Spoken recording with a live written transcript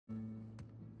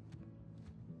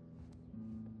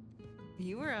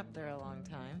You were up there a long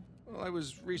time. Well, I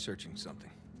was researching something.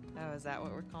 Oh, is that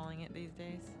what we're calling it these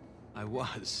days? I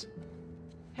was.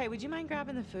 Hey, would you mind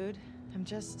grabbing the food? I'm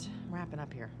just wrapping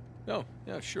up here. Oh,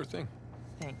 yeah, sure thing.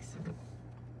 Thanks.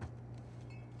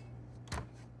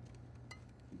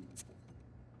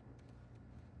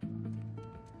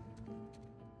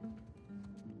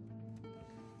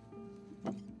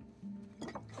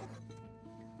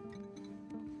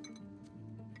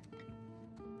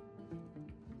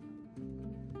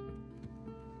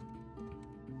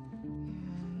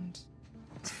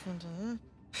 And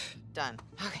done.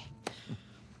 Okay.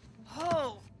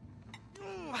 Oh.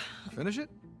 Finish it?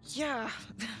 Yeah.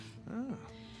 Oh.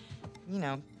 You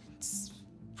know, it's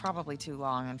probably too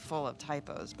long and full of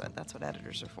typos, but that's what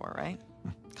editors are for, right?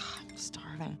 God, I'm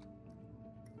starving.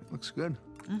 It looks good.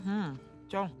 Mm-hmm.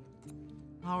 So,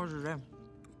 how was your day?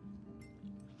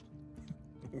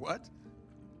 What?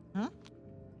 Hmm?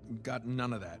 Got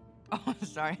none of that. Oh,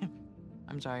 sorry.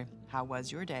 I'm sorry. How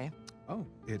was your day? Oh,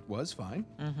 it was fine.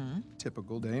 Mm-hmm.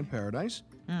 Typical day in paradise.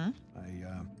 Mm-hmm.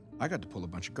 I got to pull a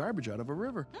bunch of garbage out of a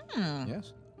river.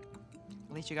 Yes.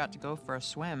 At least you got to go for a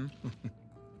swim.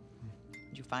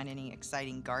 Did you find any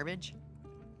exciting garbage?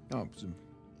 Oh, it was some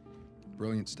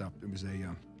brilliant stuff. It was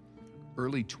a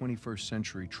early 21st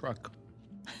century truck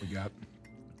we got.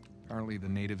 Apparently the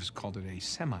natives called it a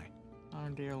semi. Oh,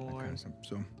 dear That Lord. kind of stuff.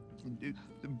 So,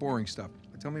 boring stuff.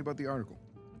 But tell me about the article.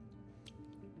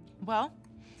 Well,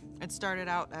 it started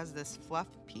out as this fluff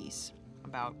piece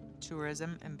about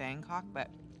tourism in Bangkok, but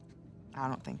I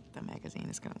don't think the magazine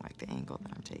is going to like the angle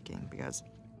that I'm taking because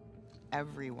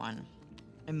everyone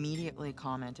immediately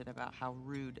commented about how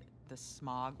rude the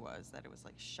smog was, that it was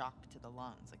like shock to the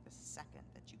lungs, like the second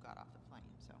that you got off the plane.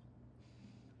 So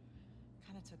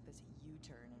kind of took this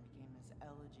U-turn and became this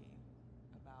elegy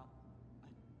about a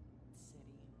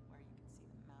city where you could see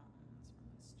the mountains from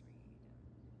the street.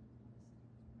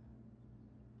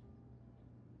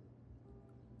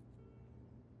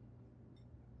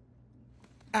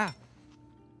 Ah,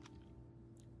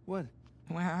 What?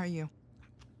 where are you?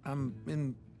 I'm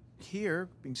in here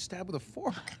being stabbed with a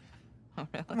fork. Oh,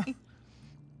 really?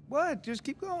 What? Just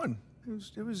keep going.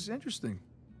 It was interesting.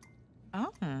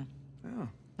 Oh, Yeah.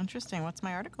 interesting. What's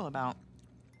my article about?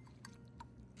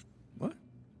 What?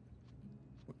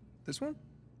 This one?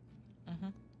 Mm-hmm.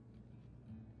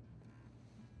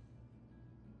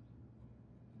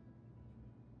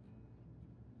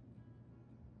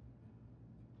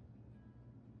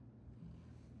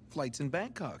 Flights in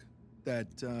Bangkok that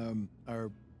are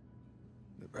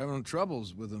having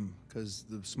troubles with them because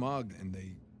the smog and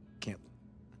they can't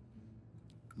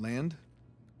land.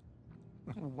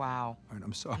 Wow. All right,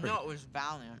 I'm sorry. No, it was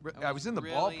valiant. It I was in the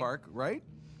really ballpark, right?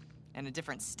 in a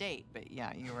different state, but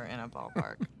yeah, you were in a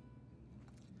ballpark.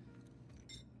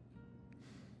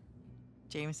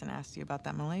 Jameson asked you about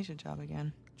that Malaysia job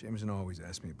again. Jameson always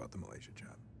asks me about the Malaysia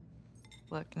job.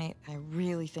 Look, Nate, I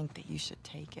really think that you should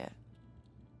take it.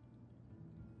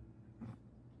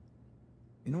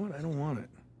 You know what? I don't want it.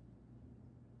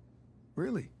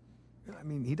 Really. I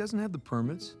mean, he doesn't have the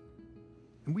permits.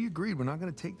 And we agreed we're not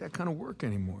going to take that kind of work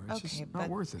anymore. It's Okay, just not but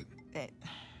worth it.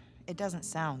 It doesn't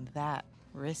sound that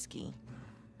risky.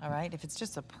 All right? If it's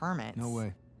just a permit. No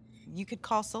way. You could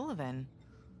call Sullivan.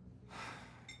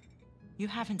 You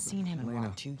haven't seen him in Elena,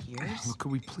 what, 2 years? Well,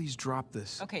 could we please drop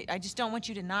this? Okay, I just don't want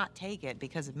you to not take it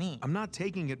because of me. I'm not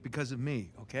taking it because of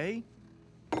me, okay?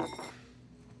 I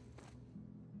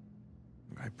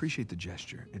appreciate the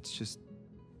gesture. It's just...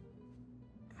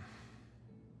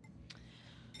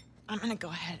 I'm gonna go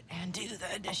ahead and do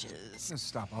the dishes.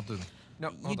 Stop, I'll do them. No,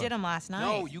 You hold did on. them last night.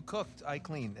 No, you cooked. I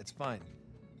cleaned. It's fine.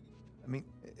 I mean,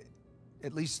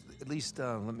 at least, let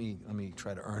me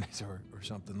try to earn it or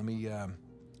something. Let me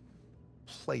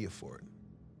play you for it.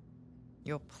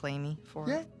 You'll play me for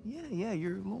it? Yeah.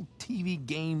 Your little TV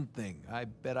game thing. I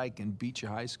bet I can beat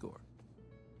your high score.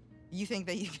 You think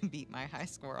that you can beat my high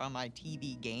score on my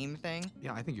TV game thing?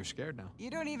 Yeah, I think you're scared now. You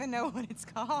don't even know what it's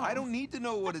called. I don't need to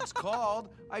know what it's called.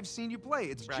 I've seen you play.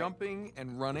 It's Right. jumping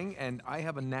and running, and I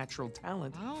have a natural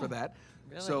talent for Oh, that.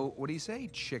 really? So, what do you say,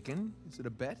 chicken? Is it a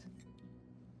bet?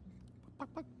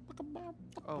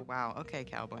 Oh, wow. Okay,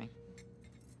 cowboy.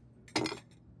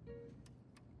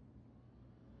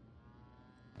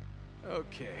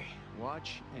 Okay,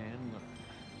 watch and learn.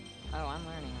 Oh, I'm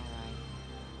learning, all right.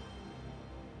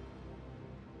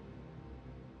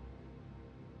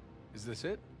 Is this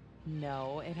it?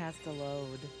 No, it has to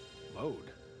load.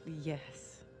 Load.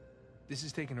 Yes. This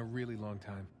is taking a really long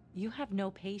time. You have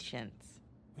no patience.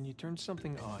 When you turn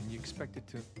something on, you expect it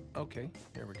to... Okay,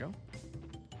 there we go.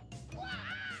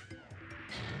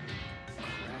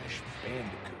 Crash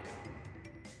Bandicoot.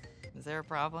 Is there a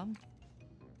problem?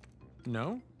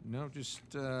 No, just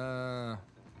how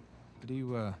do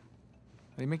you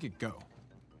make it go?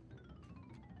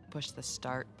 Push the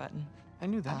start button. I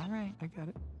knew that. All right. I got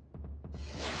it.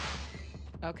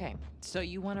 Okay, so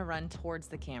you want to run towards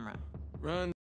the camera. Run.